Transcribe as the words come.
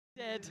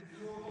Dead.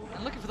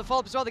 And looking for the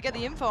follow-up as well. They get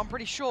the info, I'm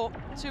pretty sure.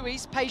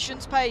 2-East,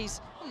 patience pays.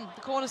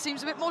 The corner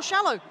seems a bit more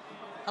shallow.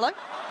 Hello?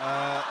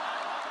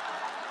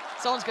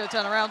 Someone's going to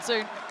turn around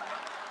soon.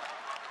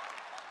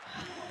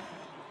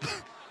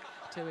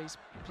 2-East,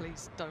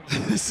 please don't.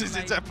 This is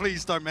it.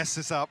 Please don't mess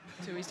this up.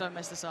 2-East, don't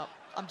mess this up.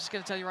 I'm just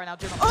going to tell you right now,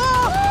 do not. No!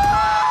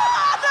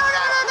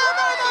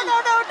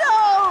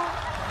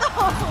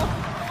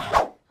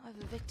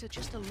 Either Victor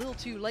just a little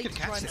too late to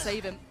try and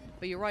save him,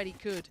 but you're right, he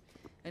could.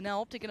 And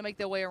now Optic gonna make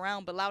their way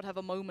around, but Loud have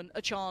a moment,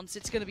 a chance.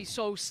 It's gonna be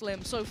so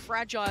slim, so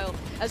fragile.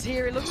 As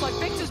here it looks like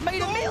Victor's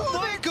made a meal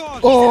of it.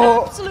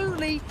 He's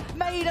absolutely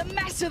made a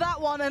mess of that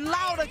one, and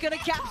Loud are gonna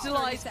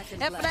capitalize.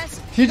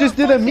 FNS. He just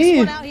did a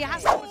me. He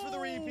has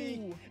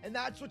and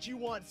that's what you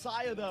want,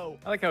 Saya, though.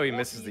 I like how he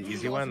misses the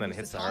easy one and then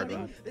hits the hard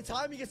one. The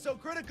timing is so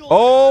critical.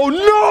 Oh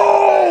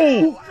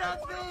no!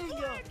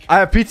 I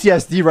have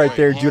PTSD right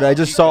there, dude. I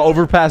just saw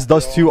Overpass,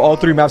 Dust 2, all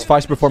 3 maps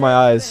flash before my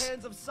eyes.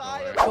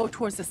 Go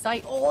towards the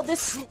site. Oh,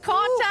 this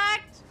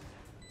contact!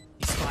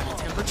 He's finding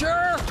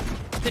temperature.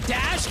 The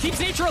dash keeps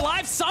Nature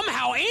alive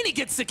somehow, and he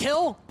gets the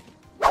kill.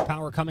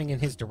 Power coming in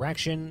his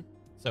direction.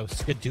 So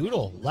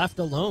Skadoodle left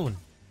alone.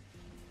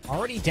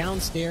 Already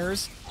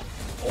downstairs.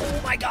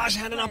 Oh my gosh,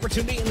 had an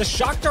opportunity, and the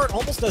shock dart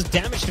almost does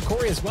damage to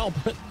Corey as well,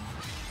 but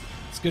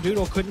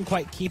Skadoodle couldn't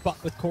quite keep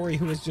up with Corey,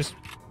 who was just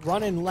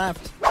running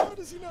left. How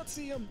does he not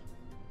see him?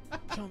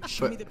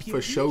 Show me the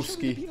POV. Show me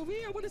the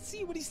POV. I want to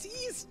see what he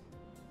sees.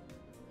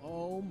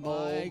 Oh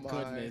my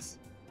goodness.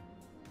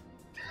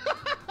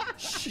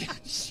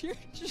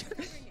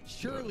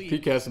 Surely.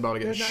 PK's about to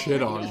get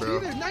shit on, bro.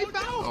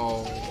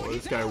 Oh,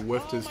 this guy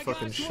whiffed his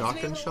fucking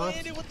shotgun shot.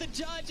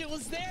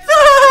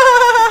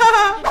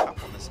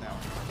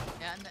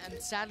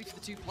 And sadly for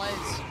the two players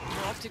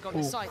who are Optic on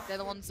the site, they're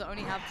the ones that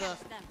only have the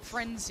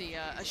frenzy,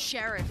 a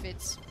sheriff.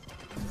 It's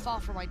far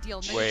from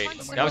ideal. Wait,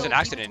 that was an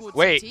accident.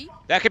 Wait,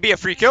 that could be a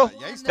free kill?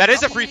 That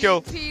is a free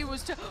kill.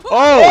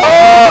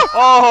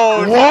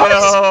 Oh! What?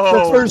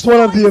 No. The first one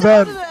of the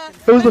event.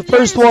 It was the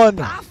first one.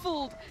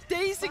 Baffled,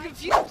 dazed and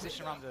confused.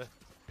 Position around the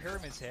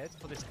pyramid's head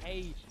for this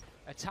A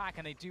attack,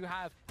 and they do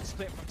have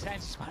split from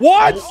 10.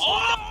 What?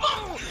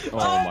 Oh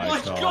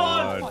my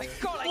god.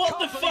 What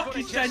the fuck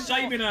is Ten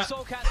aiming at?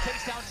 Soulcat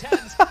takes down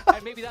Tens,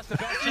 and maybe that's the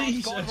best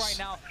chance gone right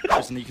now.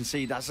 And you can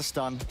see that's a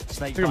stun.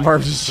 Snake Look at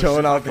Marv just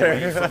showing out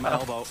there. From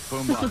elbow.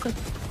 Boom block.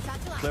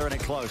 Clearing it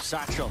close.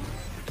 Satchel.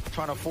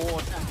 Trying to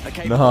forward.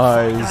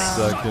 Nice.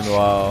 Fucking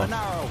wow.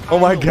 Oh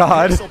my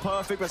god.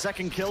 Perfect, but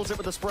second kills it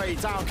with the spray.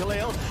 Down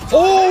Khalil.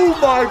 Oh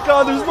my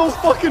god, there's no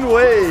fucking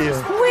way.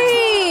 What?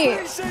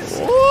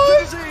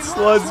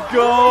 Let's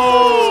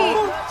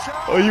go.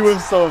 Oh, he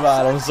was so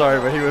bad. I'm sorry,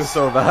 but he was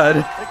so bad.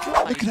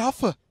 Look at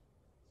Alpha.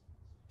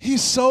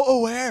 He's so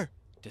aware.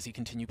 Does he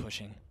continue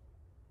pushing?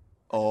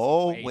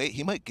 Oh, wait,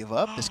 he might give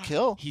up this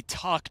kill. He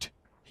tucked.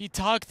 He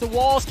tucked the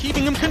walls,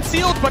 keeping him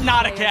concealed, but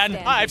not again.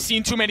 I've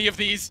seen too many of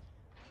these.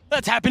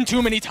 That's happened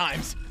too many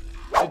times.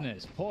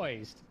 Goodness,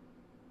 poised.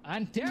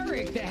 And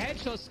Derek, the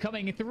headshots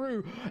coming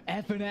through.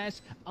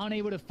 FNS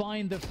unable to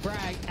find the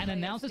frag and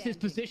announces his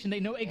position. They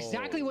know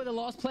exactly where the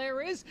lost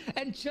player is.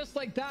 And just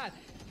like that,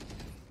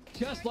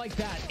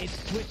 it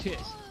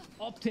switches.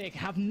 Optic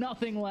have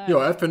nothing left. Yo,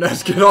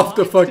 FNS, get off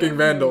the fucking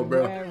Vandal,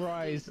 bro.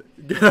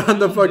 Get on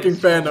the fucking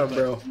Phantom,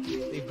 bro.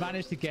 They've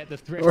managed to get the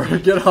threat. Or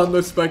get on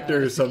the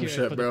Spectre or some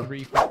shit, bro.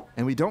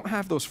 And we don't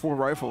have those 4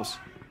 rifles.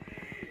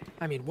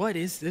 I mean, what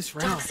is this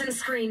round?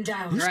 Screen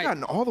down. He's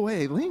gotten all the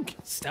way, Link.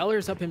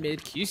 Stellar's up in mid,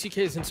 QCK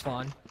is in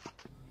spawn.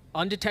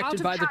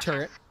 Undetected by the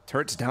turret.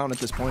 Turret's down at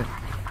this point.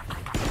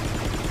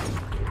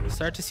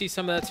 Start to see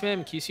some of that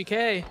spam.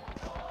 QCK.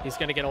 He's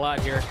gonna get a lot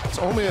here. It's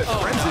only a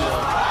frenzy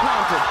though.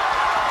 Planted.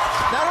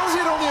 Not only is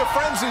it only a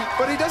frenzy,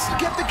 but he doesn't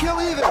get the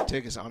kill either.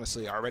 Tig is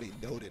honestly already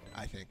noted,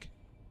 I think.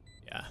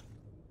 Yeah.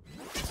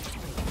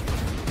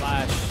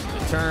 Flash, the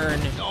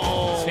turn.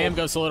 Oh. Spam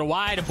goes a little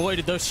wide, and boy,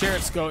 did those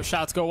shots go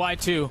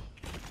wide too.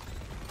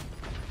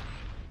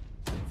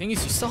 Thing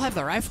is, you still have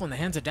the rifle in the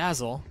hands of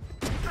Dazzle.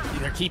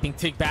 They're keeping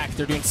Tig back.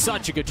 They're doing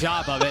such a good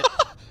job of it.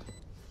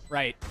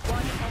 Right.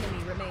 One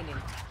enemy remaining.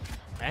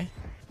 Okay.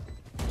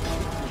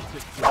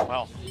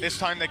 Well, this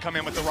time they come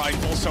in with the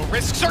rifle, so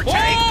risks are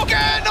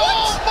taken!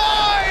 Oh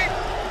my!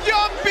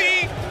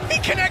 Yuppie! He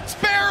connects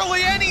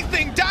barely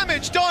anything.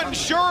 Damage done,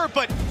 sure,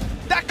 but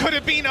that could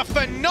have been a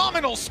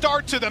phenomenal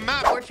start to the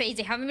map. Or phase,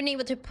 they haven't been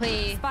able to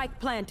play Spike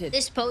planted.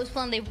 this post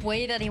plan the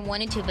way that they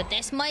wanted to, but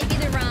this might be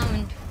the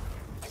round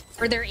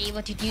where they're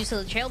able to do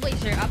so. The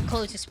Trailblazer up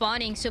close to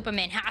spawning.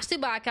 Superman has to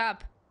back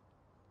up.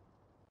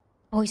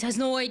 Oh, he has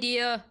no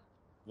idea.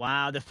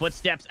 Wow, the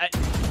footsteps.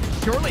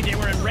 Surely they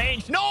were in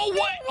range. No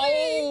way!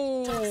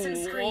 Oh!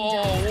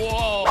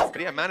 Whoa!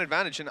 But yeah, man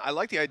advantage, and I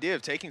like the idea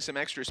of taking some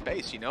extra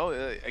space, you know?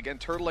 Again,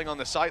 turtling on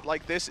the site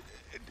like this,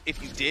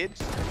 if you did.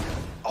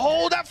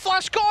 Oh, that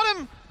flash got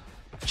him!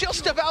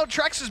 Just about.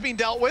 Trex has been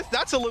dealt with.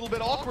 That's a little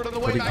bit awkward on the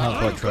way back.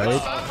 Complex, right?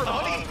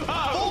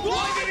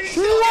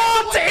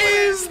 What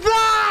is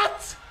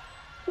that?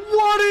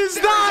 What is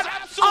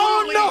that? Absolutely.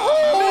 Oh no!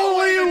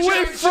 Holy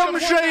whiff from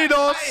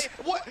Shados!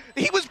 What?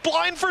 He was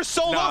blind for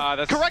so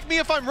long. Correct me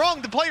if I'm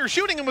wrong. The player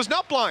shooting him was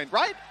not blind,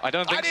 right? I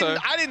don't think so.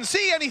 I didn't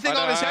see anything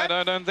on his head.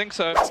 I don't think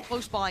so. It's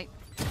close by.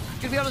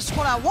 Gonna be able to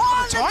spot out one.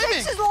 That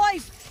takes his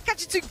life.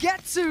 Catch it to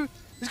get to.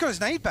 He's got his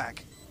nade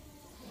back.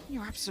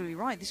 You're absolutely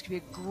right. This could be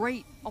a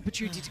great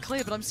opportunity to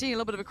clear, but I'm seeing a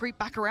little bit of a creep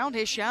back around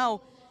here.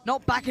 Xiao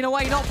not backing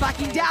away, not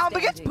backing down,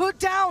 but gets put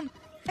down.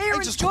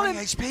 Aaron's got him,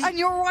 HP. And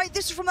you're right.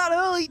 This is from that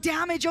early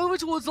damage over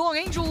towards long.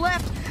 Angel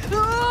left.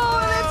 Oh,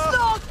 and it's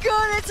not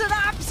good. It's an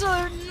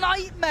absolute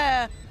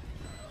nightmare.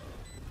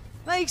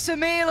 Makes a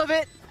meal of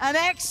it. An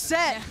X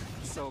set.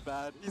 So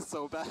bad. He's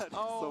so bad.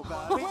 Oh.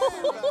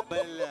 So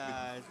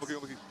bad.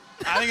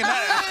 Adding a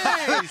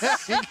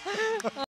net.